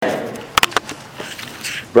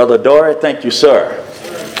Brother Dory, thank you, sir.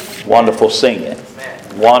 Wonderful singing.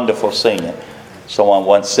 Wonderful singing. Someone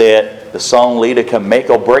once said, the song leader can make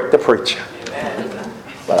or break the preacher.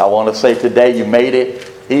 But I want to say today, you made it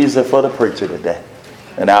easy for the preacher today.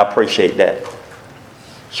 And I appreciate that.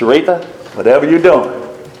 Sharitha, whatever you're doing,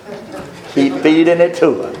 keep feeding it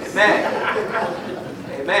to her.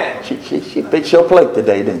 Amen. Amen. She fixed your plate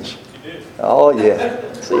today, didn't she? Oh,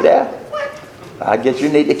 yeah. See that? I guess you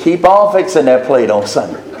need to keep on fixing that plate on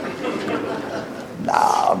Sunday.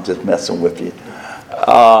 Nah, I'm just messing with you.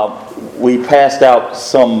 We passed out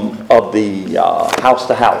some of the house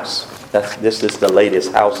to house. This is the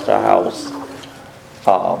latest house to house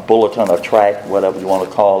bulletin or tract, whatever you want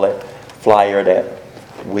to call it, flyer that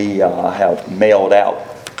we have mailed out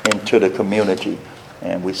into the community,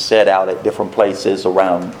 and we set out at different places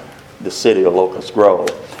around the city of Locust Grove.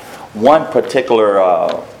 One particular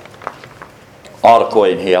article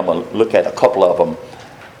in here, I'm going to look at a couple of them.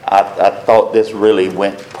 I thought this really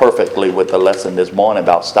went perfectly with the lesson this morning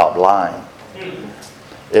about stop lying.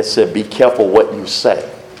 It said, be careful what you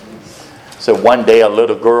say. So one day a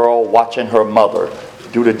little girl watching her mother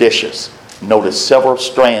do the dishes noticed several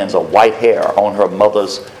strands of white hair on her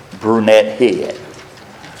mother's brunette head.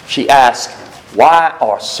 She asked, why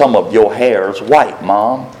are some of your hairs white,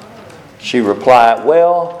 Mom? She replied,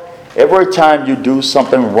 well, every time you do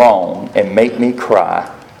something wrong and make me cry,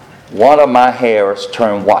 one of my hairs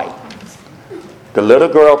turn white. The little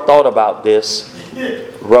girl thought about this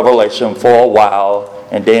revelation for a while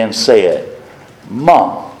and then said,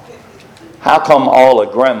 Mom, how come all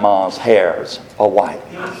of Grandma's hairs are white?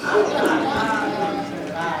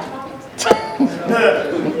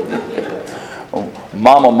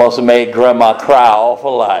 Mama must have made Grandma cry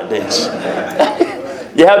awful lot, didn't she?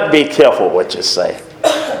 You have to be careful what you say.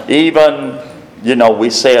 Even, we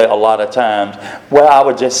say a lot of times, well, I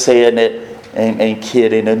was just saying it and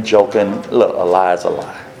kidding and joking. Look, a lie is a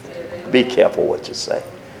lie. Be careful what you say.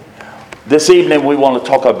 This evening we want to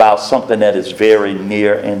talk about something that is very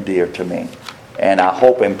near and dear to me. And I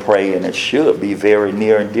hope and pray, and it should be very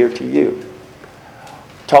near and dear to you.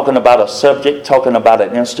 Talking about a subject, talking about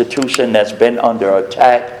an institution that's been under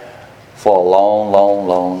attack for a long, long,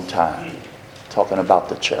 long time. Talking about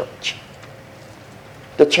the church.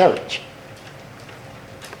 The church.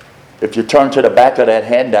 If you turn to the back of that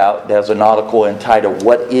handout, there's an article entitled,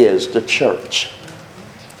 What is the Church?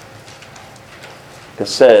 It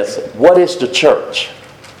says, what is the church?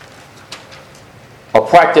 A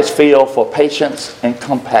practice field for patience and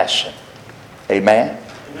compassion. Amen?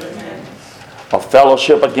 Amen. A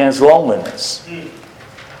fellowship against loneliness.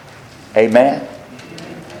 Amen?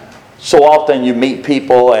 So often you meet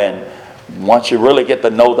people, and once you really get to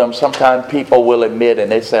know them, sometimes people will admit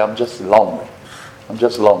and they say, I'm just lonely. I'm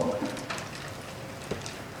just lonely.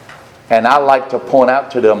 And I like to point out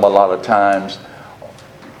to them a lot of times,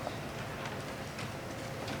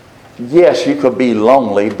 yes, you could be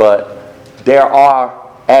lonely, but there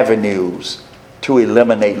are avenues to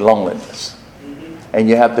eliminate loneliness. And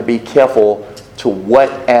you have to be careful to what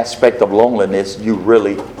aspect of loneliness you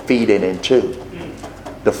really feed it into.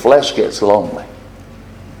 The flesh gets lonely.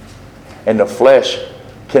 And the flesh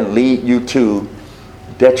can lead you to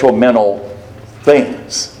detrimental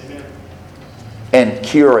things. And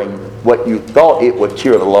curing what you thought it would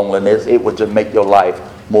cure the loneliness, it would just make your life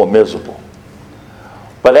more miserable.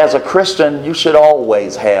 But as a Christian, you should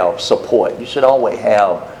always have support. You should always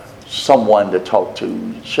have someone to talk to.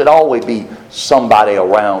 You should always be somebody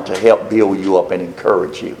around to help build you up and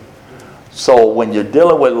encourage you. So when you're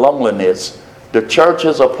dealing with loneliness, the church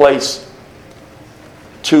is a place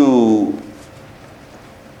to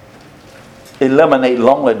eliminate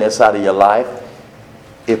loneliness out of your life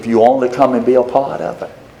if you only come and be a part of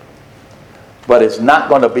it. But it's not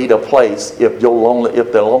going to be the place if the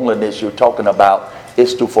loneliness you're talking about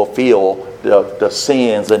is to fulfill the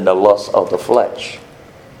sins and the lusts of the flesh.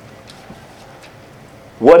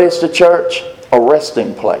 What is the church? A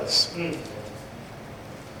resting place.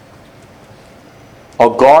 A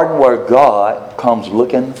garden where God comes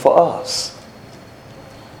looking for us.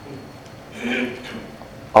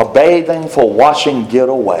 A bathing for washing guilt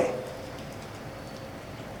away.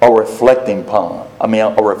 A reflecting pool.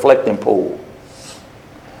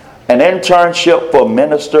 An internship for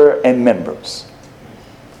minister and members.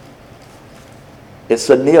 It's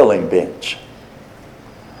a kneeling bench.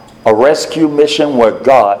 A rescue mission where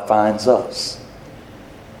God finds us.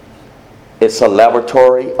 It's a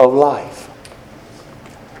laboratory of life.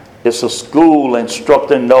 It's a school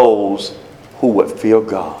instructing those who would fear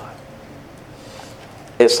God.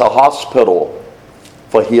 It's a hospital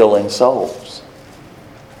for healing souls.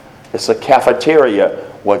 It's a cafeteria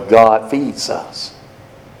where God feeds us.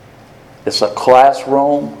 It's a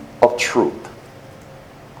classroom of truth.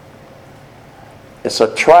 It's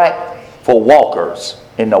a track for walkers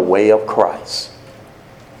in the way of Christ.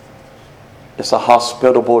 It's a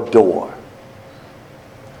hospitable door.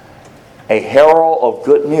 A herald of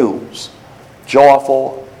good news,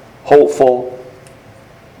 joyful, hopeful,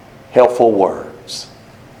 helpful words.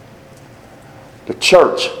 The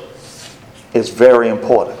church is very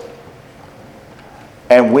important.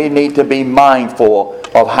 And we need to be mindful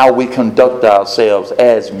of how we conduct ourselves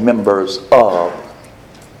as members of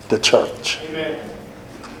the church. Amen.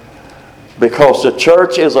 Because the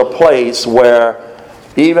church is a place where,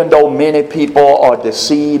 even though many people are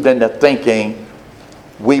deceived into thinking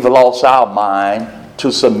we've lost our mind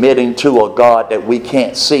to submitting to a God that we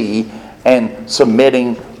can't see and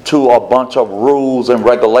submitting to a bunch of rules and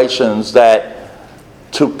regulations that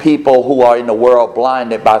to people who are in the world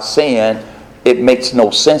blinded by sin, it makes no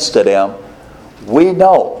sense to them. We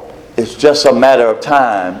know it's just a matter of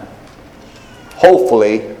time,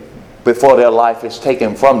 hopefully, before their life is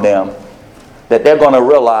taken from them, that they're going to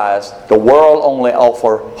realize the world only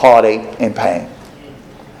offers heartache and pain.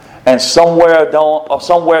 And somewhere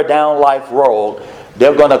down life road,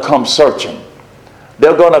 they're going to come searching.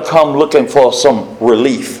 They're going to come looking for some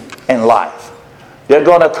relief in life. They're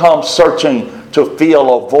going to come searching to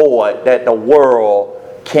fill a void that the world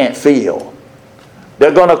can't fill.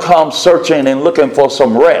 They're going to come searching and looking for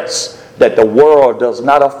some rest that the world does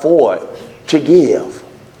not afford to give.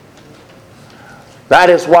 That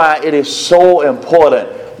is why it is so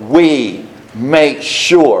important we make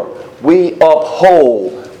sure we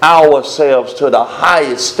uphold ourselves to the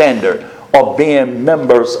highest standard of being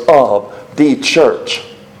members of the church.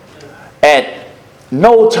 At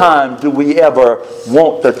no time do we ever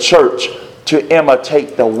want the church to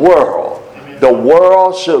imitate the world. The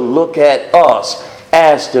world should look at us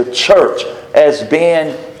as the church as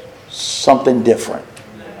being something different.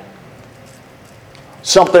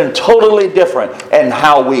 Something totally different in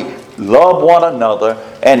how we love one another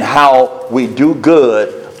and how we do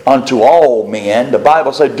good unto all men. The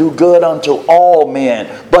Bible says do good unto all men,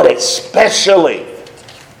 but especially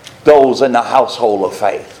those in the household of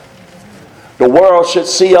faith. The world should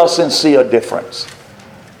see us and see a difference.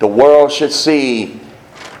 The world should see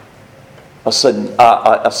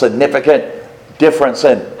a significant difference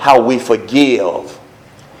in how we forgive,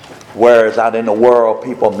 whereas out in the world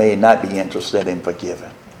people may not be interested in forgiving.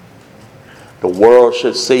 The world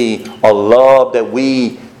should see a love that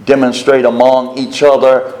we demonstrate among each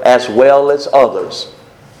other as well as others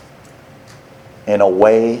in a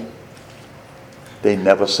way they've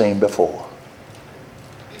never seen before.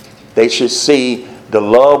 They should see the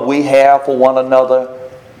love we have for one another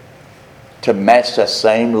to match that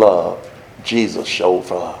same love Jesus showed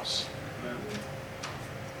for us.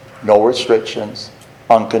 No restrictions,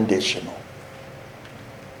 unconditional.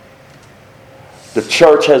 The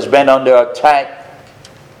church has been under attack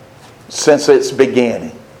since its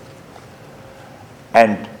beginning.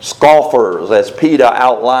 And scoffers, as Peter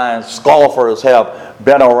outlines, scoffers have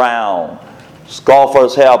been around.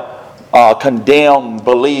 Scoffers have condemned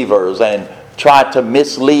believers and tried to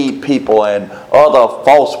mislead people, and other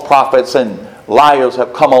false prophets and liars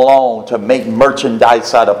have come along to make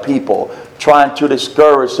merchandise out of people, trying to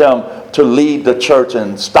discourage them to leave the church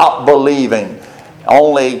and stop believing,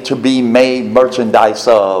 only to be made merchandise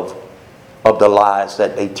of the lies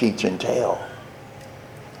that they teach and tell.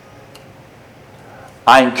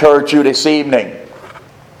 I encourage you this evening,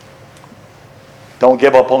 don't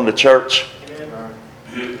give up on the church.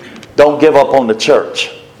 Don't give up on the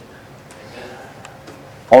church.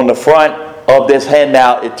 On the front of this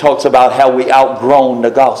handout, it talks about how we outgrown the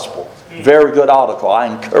gospel. Very good article. I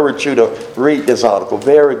encourage you to read this article.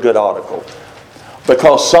 Very good article.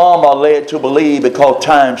 Because some are led to believe because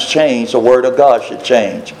times change, the Word of God should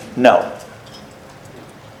change. No.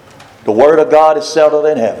 The Word of God is settled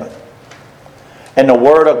in heaven. And the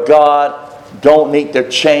Word of God don't need to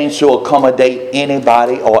change to accommodate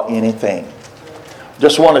anybody or anything.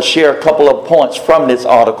 Just want to share a couple of points from this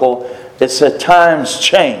article. It said times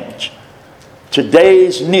change.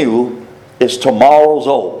 Today's new is tomorrow's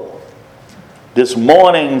old. This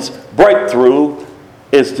morning's breakthrough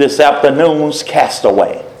is this afternoon's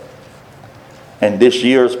castaway. And this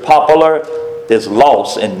year's popular is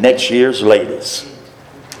lost in next year's latest.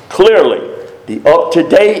 Clearly, the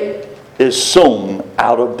up-to-date is soon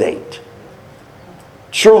out of date.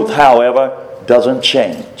 Truth, however, doesn't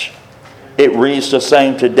change. It reads the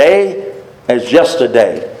same today as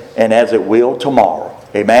yesterday and as it will tomorrow.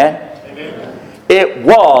 Amen? Amen. It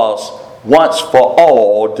was once for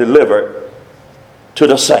all delivered to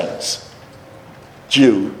the saints.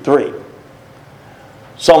 Jude 3.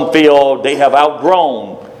 Some feel they have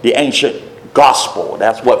outgrown the ancient gospel.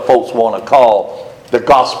 That's what folks want to call the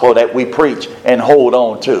gospel that we preach and hold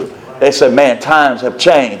on to. They say, man, times have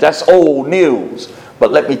changed. That's old news.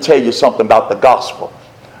 But let me tell you something about the gospel.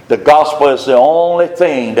 The gospel is the only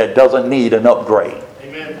thing that doesn't need an upgrade.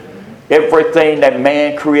 Amen. Everything that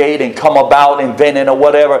man created and come about, invented or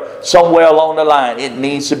whatever, somewhere along the line, it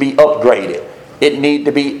needs to be upgraded. It needs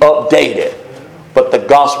to be updated. But the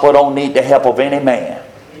gospel don't need the help of any man.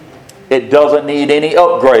 It doesn't need any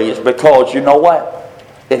upgrades, because you know what?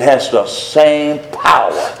 It has the same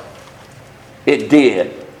power it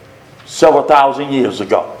did several thousand years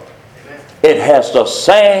ago. It has the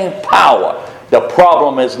same power. The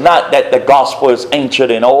problem is not that the gospel is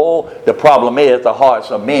ancient and old. The problem is the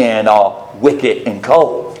hearts of men are wicked and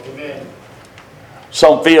cold. Amen.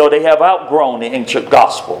 Some feel they have outgrown the ancient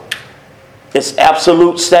gospel. Its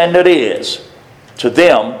absolute standard is, to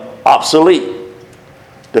them, obsolete.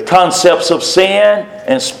 The concepts of sin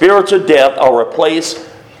and spiritual death are replaced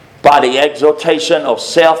by the exaltation of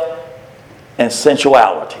self and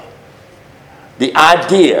sensuality. The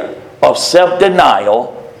idea of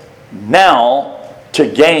self-denial now to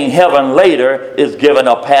gain heaven later is given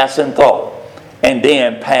a passing thought and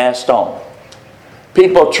then passed on.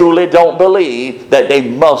 People truly don't believe that they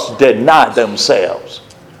must deny themselves.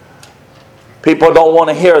 People don't want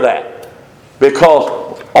to hear that, because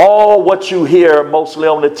all what you hear mostly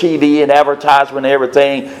on the TV and advertisement and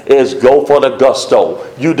everything is go for the gusto.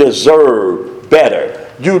 You deserve better.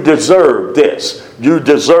 You deserve this. You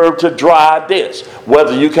deserve to drive this.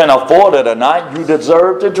 Whether you can afford it or not, you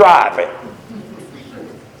deserve to drive it.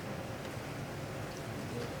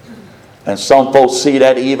 And some folks see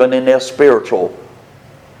that even in their spiritual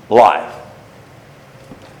life.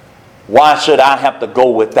 Why should I have to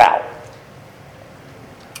go without?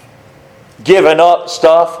 Giving up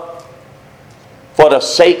stuff for the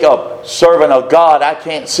sake of serving a God I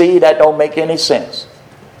can't see, that don't make any sense.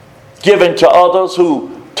 Giving to others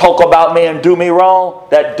who talk about me and do me wrong,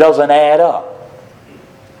 that doesn't add up.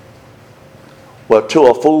 Well, to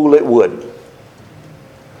a fool it wouldn't.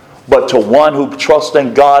 But to one who trusts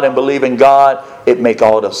in God and believes in God, it makes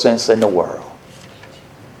all the sense in the world.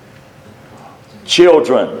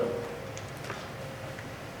 Children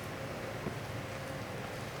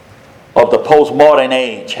of the postmodern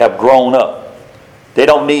age have grown up. They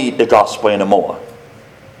don't need the gospel anymore.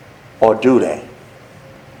 Or do they?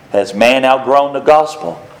 Has man outgrown the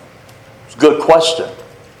gospel? It's a good question.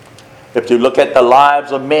 If you look at the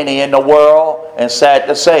lives of many in the world, and sad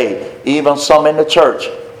to say, even some in the church,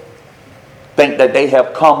 think that they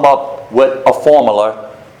have come up with a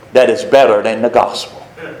formula that is better than the gospel.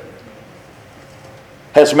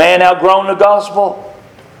 Has man outgrown the gospel?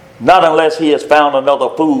 Not unless he has found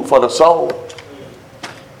another food for the soul.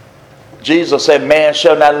 Jesus said, man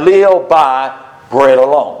shall not live by bread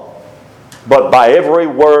alone, but by every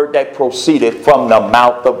word that proceeded from the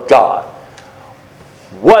mouth of God.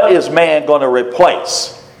 What is man going to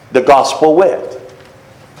replace the gospel with?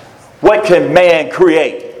 What can man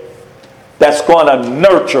create that's going to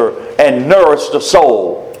nurture and nourish the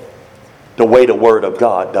soul the way the Word of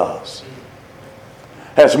God does?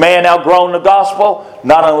 Has man outgrown the gospel?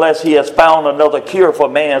 Not unless he has found another cure for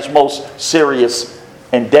man's most serious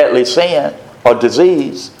and deadly sin or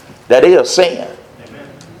disease, that is sin. Amen.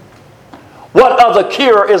 What other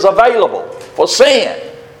cure is available for sin?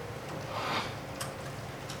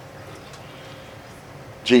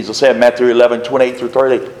 Jesus said, Matthew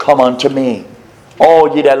 11:28-30, come unto me,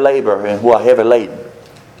 all ye that labor and who are heavy laden,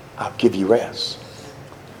 I'll give you rest.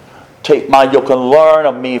 Take my yoke and learn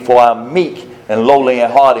of me, for I am meek and lowly in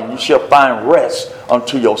heart, and you shall find rest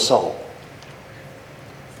unto your soul.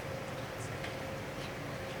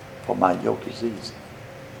 For my yoke is easy,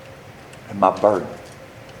 and my burden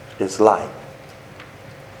is light.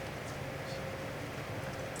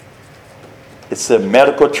 It said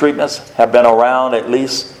medical treatments have been around at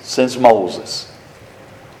least since Moses.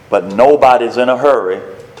 But nobody's in a hurry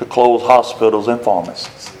to close hospitals and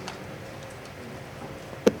pharmacies.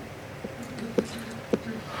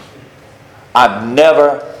 I've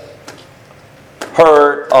never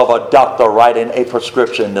heard of a doctor writing a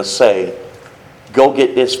prescription to say, go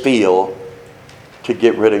get this pill to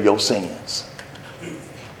get rid of your sins.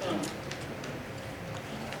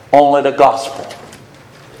 Only the gospel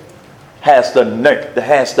has the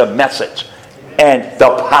message and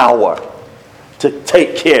the power to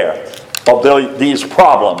take care of these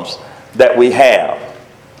problems that we have.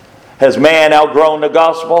 Has man outgrown the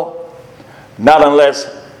gospel? Not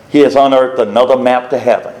unless he has unearthed another map to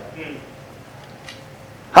heaven.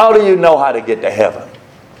 How do you know how to get to heaven?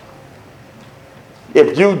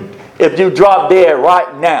 If if you drop dead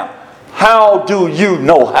right now, how do you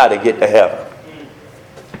know how to get to heaven?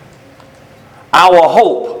 Our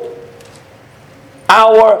hope,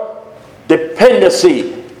 our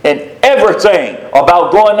dependency in everything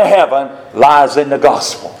about going to heaven lies in the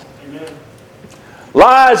gospel. Amen.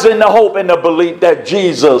 Lies in the hope and the belief that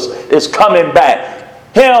Jesus is coming back.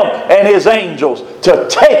 Him and his angels to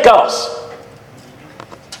take us.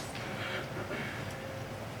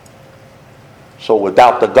 So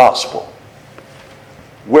without the gospel,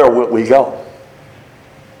 where would we go?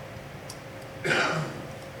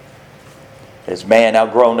 Has man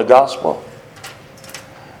outgrown the gospel?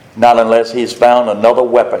 Not unless he's found another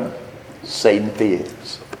weapon Satan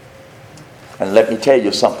fears. And let me tell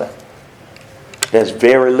you something. There's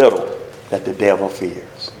very little that the devil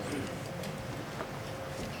fears.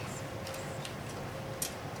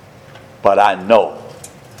 But I know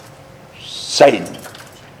Satan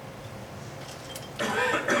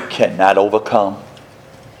cannot overcome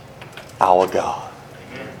our God.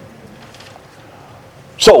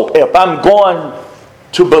 So if I'm going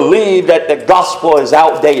to believe that the gospel is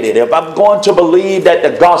outdated, if I'm going to believe that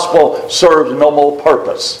the gospel serves no more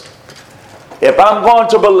purpose, if I'm going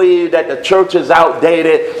to believe that the church is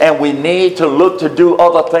outdated and we need to look to do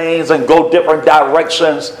other things and go different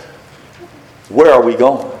directions, where are we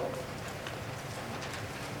going?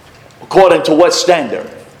 According to what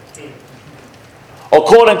standard?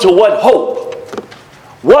 According to what hope?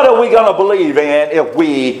 What are we going to believe in if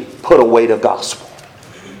we put away the gospel?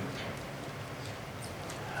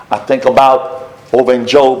 I think about over in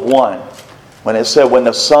Job 1, when it said when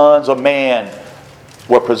the sons of man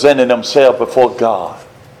were presenting themselves before God,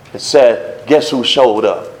 it said, guess who showed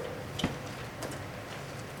up?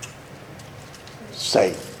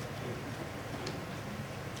 Satan.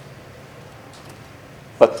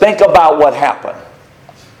 But think about what happened.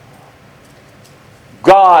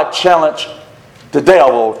 God challenged the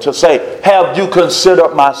devil to say, have you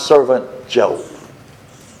considered my servant Job?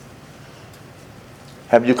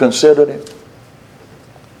 Have you considered him?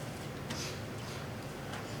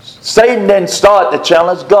 Satan didn't start the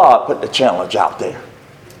challenge. God put the challenge out there.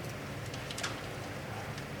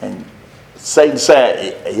 And Satan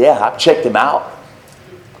said, yeah, I checked him out.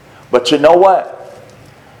 But you know what?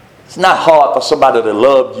 It's not hard for somebody to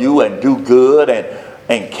love you and do good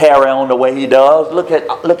and carry on the way he does. Look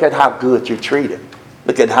at how good you treat him.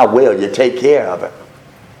 Look at how well you take care of him.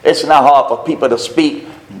 It's not hard for people to speak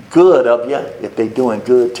good of you if they're doing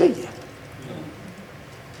good to you.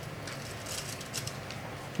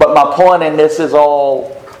 But my point in this is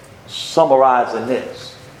all summarizing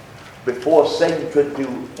this. Before Satan could do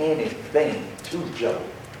anything to Job,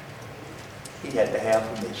 he had to have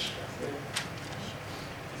permission.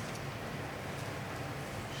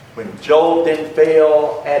 When Job didn't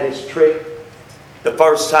fail at his trick the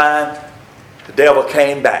first time, the devil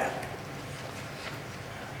came back.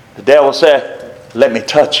 The devil said, let me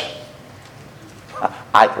touch him.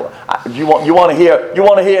 You want to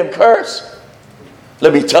hear him curse?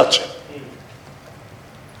 Let me touch him.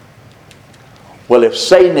 Well, if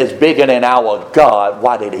Satan is bigger than our God,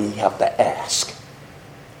 why did he have to ask?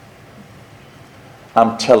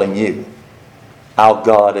 I'm telling you, our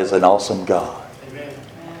God is an awesome God.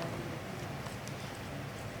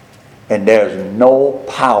 And there's no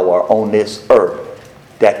power on this earth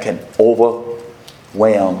that can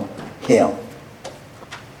overwhelm him.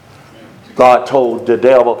 God told the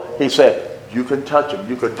devil, he said, you can touch him,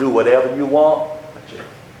 you can do whatever you want, but you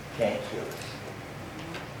can't kill him.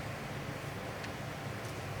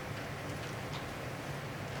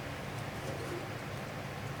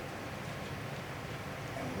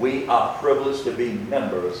 We are privileged to be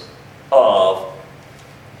members of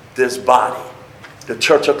this body, the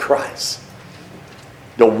Church of Christ,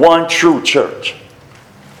 the one true church,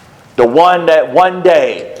 the one that one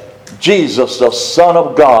day Jesus, the Son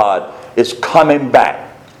of God, is coming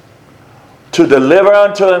back to deliver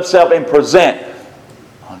unto himself and present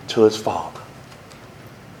unto his Father.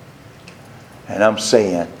 And I'm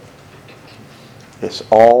saying it's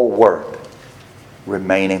all worth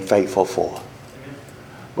remaining faithful for.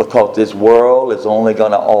 Because this world is only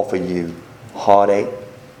going to offer you heartache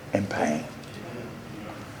and pain.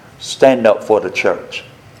 Stand up for the church.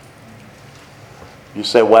 You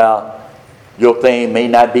say, well, your thing may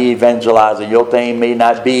not be evangelizing. Your thing may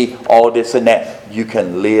not be all this and that. You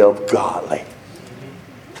can live godly.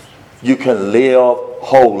 You can live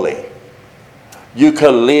holy. You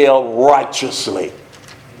can live righteously.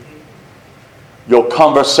 Your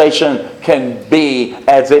conversation can be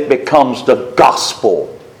as it becomes the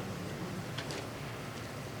gospel.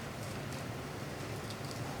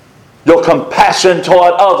 Your compassion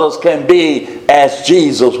toward others can be as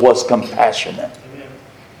Jesus was compassionate.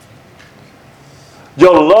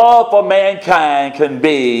 Your love for mankind can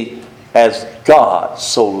be as God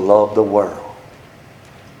so loved the world.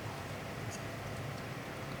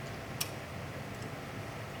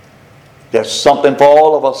 There's something for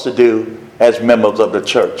all of us to do as members of the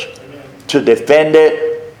church. To defend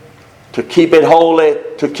it, to keep it holy,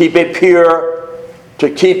 to keep it pure, to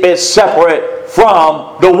keep it separate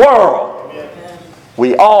from the world.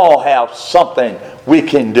 We all have something we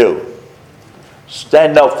can do.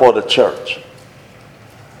 Stand up for the church.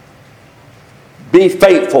 Be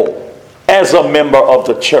faithful as a member of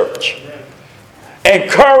the church.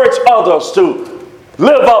 Encourage others to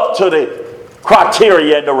live up to the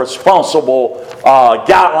criteria and the responsible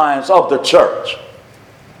guidelines of the church.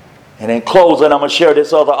 And in closing, I'm going to share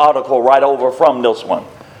this other article right over from this one.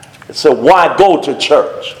 It said, why go to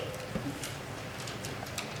church?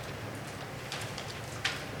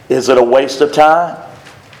 Is it a waste of time?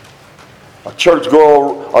 A church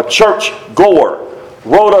goer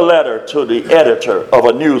wrote a letter to the editor of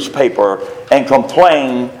a newspaper and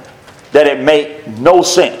complained that it made no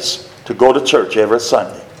sense to go to church every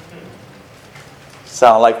Sunday.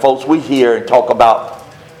 Sound like folks we hear and talk about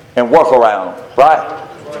and work around, right?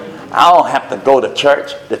 I don't have to go to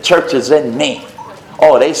church. The church is in me.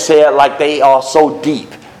 Oh, they say it like they are so deep.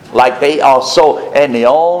 Like they are so, and the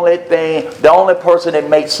only person it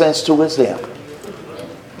makes sense to is them.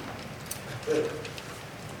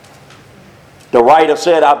 The writer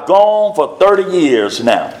said, I've gone for 30 years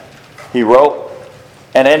now, he wrote.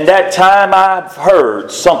 And in that time I've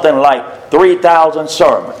heard something like 3,000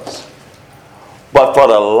 sermons. But for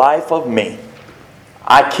the life of me,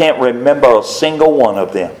 I can't remember a single one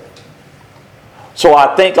of them. So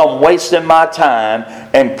I think I'm wasting my time,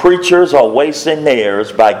 and preachers are wasting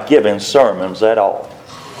theirs by giving sermons at all.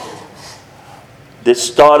 This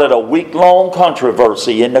started a week-long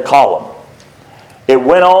controversy in the column. It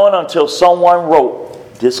went on until someone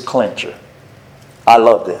wrote this clincher. I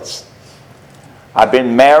love this. I've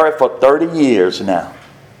been married for 30 years now.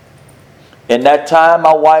 In that time,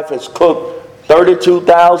 my wife has cooked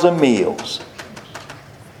 32,000 meals.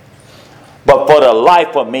 But for the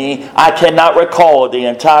life of me, I cannot recall the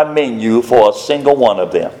entire menu for a single one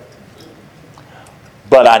of them.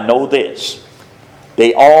 But I know this.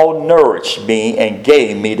 They all nourished me and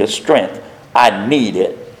gave me the strength I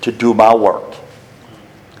needed to do my work.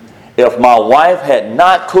 If my wife had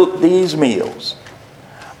not cooked these meals,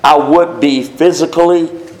 I would be physically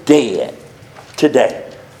dead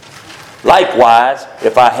today. Likewise,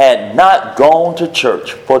 if I had not gone to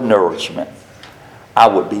church for nourishment, I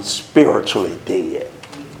would be spiritually dead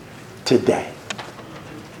today.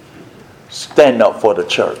 Stand up for the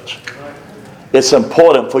church. It's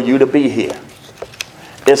important for you to be here.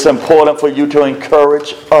 It's important for you to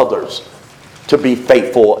encourage others to be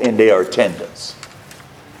faithful in their attendance.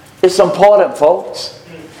 It's important, folks.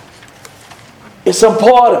 It's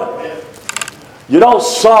important. You don't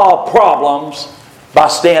solve problems by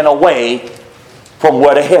staying away from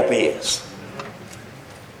where the help is.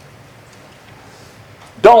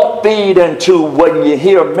 Don't feed into when you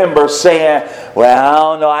hear members saying, well, I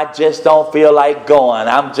don't know, I just don't feel like going.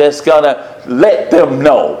 I'm just going to let them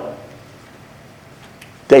know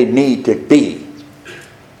they need to be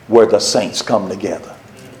where the saints come together.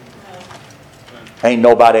 Ain't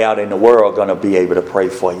nobody out in the world going to be able to pray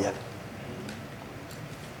for you.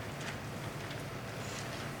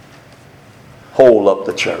 Hold up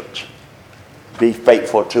the church. Be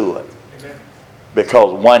faithful to it.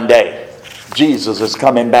 Because one day, Jesus is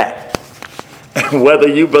coming back. And whether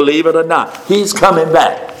you believe it or not, he's coming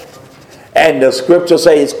back. And the scripture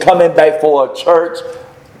says he's coming back for a church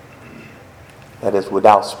that is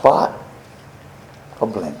without spot or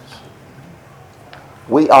blemish.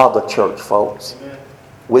 We are the church, folks.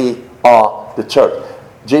 We are the church.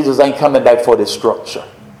 Jesus ain't coming back for this structure.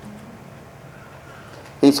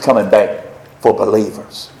 He's coming back for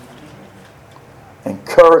believers.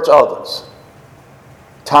 Encourage others.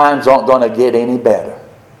 Times aren't going to get any better.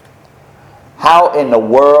 How in the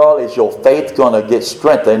world is your faith going to get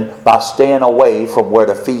strengthened by staying away from where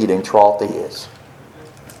the feeding trough is?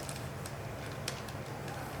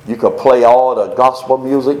 You can play all the gospel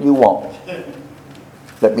music you want.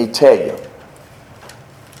 Let me tell you,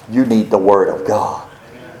 you need the Word of God.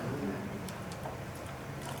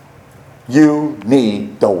 You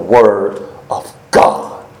need the Word of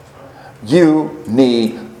God. You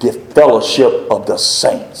need the fellowship of the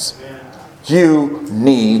saints. You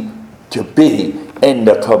need to be in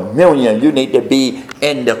the communion. You need to be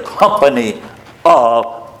in the company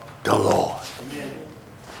of the Lord.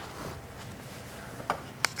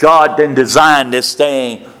 God didn't design this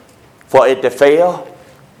thing for it to fail.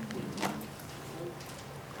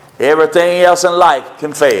 Everything else in life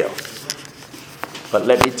can fail. But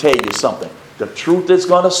let me tell you something. The truth is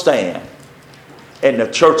going to stand. And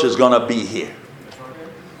the church is going to be here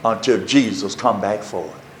until Jesus come back for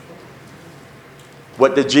it.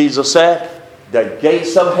 What did Jesus say? The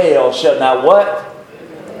gates of hell shall not what?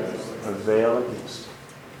 Prevail against it.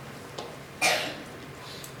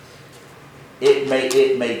 It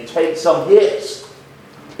may take some hits.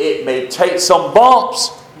 It may take some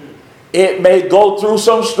bumps. It may go through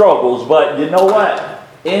some struggles. But you know what?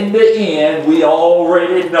 In the end, we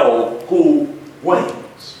already know who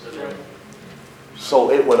wins.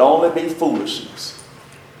 So it would only be foolishness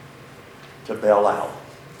to bail out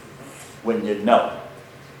when you know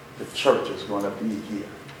the church is going to be here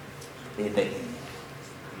in the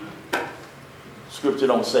end. Scripture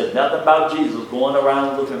don't say nothing about Jesus going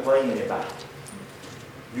around looking for anybody.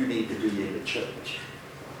 You need to be in the church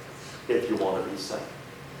if you want to be saved.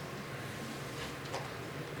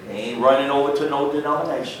 He ain't running over to no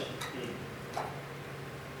denomination.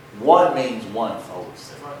 One means one,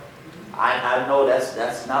 folks. I know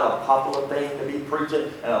that's not a popular thing to be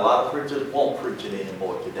preaching, and a lot of preachers won't preach it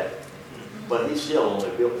anymore today. But he still only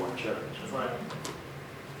built one church.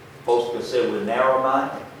 Folks can say we're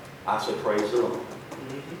narrow-minded. I say praise the Lord.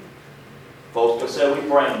 Folks can say we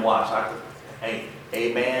brainwashed.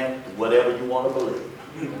 Amen, whatever you want to believe.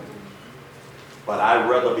 But I'd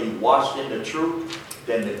rather be washed in the truth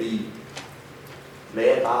than to be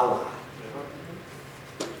led by a lie.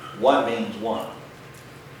 One means one.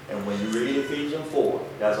 And when you read Ephesians 4,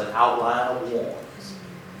 there's an outline of warnings.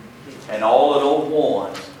 And all of those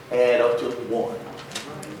warnings add up to one.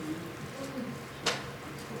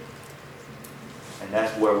 And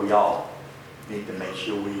that's where we all need to make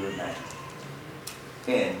sure we remain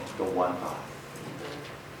in the one body.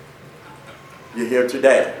 You're here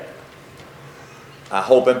today. I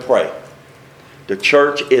hope and pray. The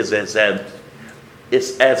church is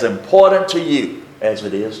as important to you as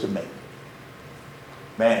it is to me.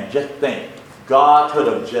 Man, just think. God could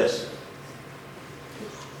have just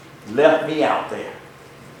left me out there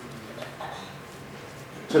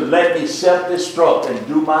to let me self-destruct and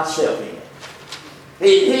do myself in.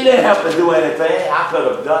 He didn't have to do anything. I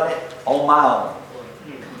could have done it on my own.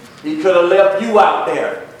 He could have left you out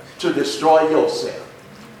there to destroy yourself.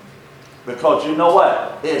 Because you know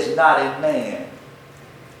what? It's not in man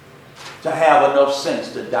to have enough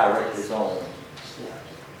sense to direct his own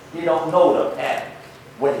steps. He don't know the path,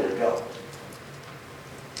 where to go.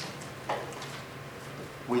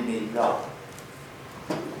 We need God.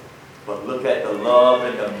 But look at the love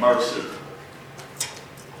and the mercy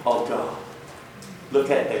of God.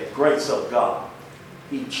 Look at the grace of God.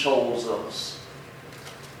 He chose us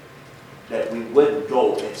that we wouldn't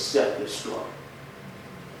go and self-destruct.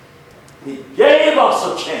 He gave us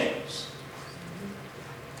a chance.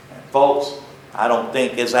 And folks, I don't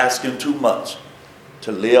think it's asking too much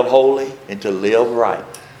to live holy and to live right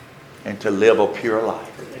and to live a pure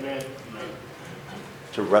life. Amen.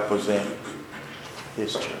 To represent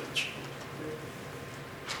his church.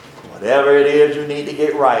 Whatever it is you need to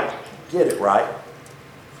get right, get it right.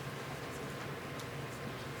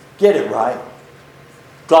 Get it right.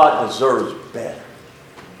 God deserves better.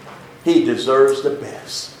 He deserves the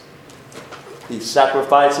best. He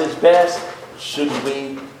sacrificed his best. Shouldn't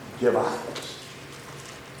we give ours?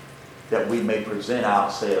 That we may present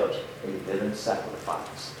ourselves a living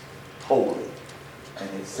sacrifice, holy and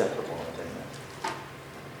acceptable unto him.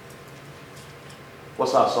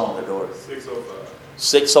 What's our song, Adora? 605.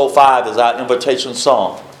 605 is our invitation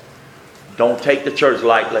song. Don't take the church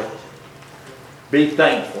lightly. Be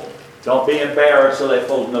thankful. Don't be embarrassed so that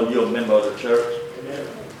folks know you're a member of the church.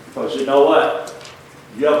 Because you know what?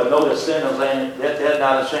 You ever notice sinners ain't they're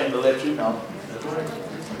not ashamed to let you know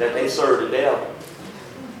that they serve the devil.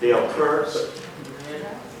 They'll curse.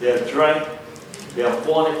 They'll drink. They'll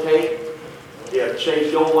fornicate. They'll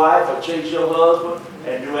chase your wife or chase your husband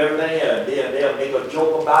and do everything else. They'll make a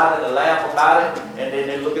joke about it and laugh about it, and then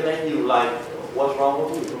they're looking at you like, what's wrong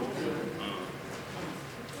with you?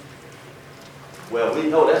 Well, we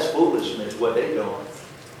know that's foolishness what they're doing.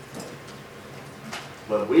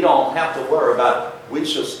 But we don't have to worry about it. We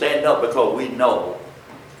should stand up because we know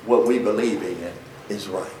what we believe in is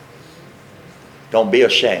right. Don't be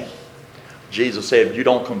ashamed. Jesus said, if you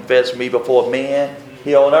don't confess me before men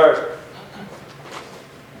here on earth,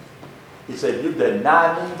 he said, if you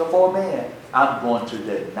deny me before men, I'm going to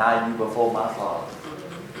deny you before my Father,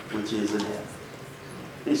 which is in heaven.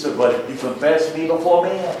 He said, but if you confess me before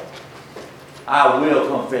men, I will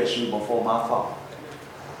confess you before my Father,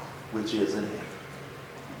 which is in heaven.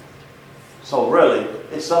 So really,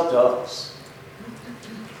 it's up to us.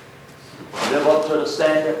 Live up to the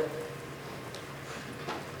standard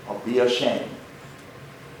or be ashamed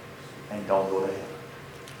and don't go to hell.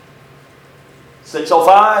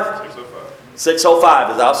 605? 605.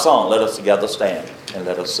 605 is our song. Let us together stand and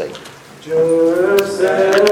let us sing. Just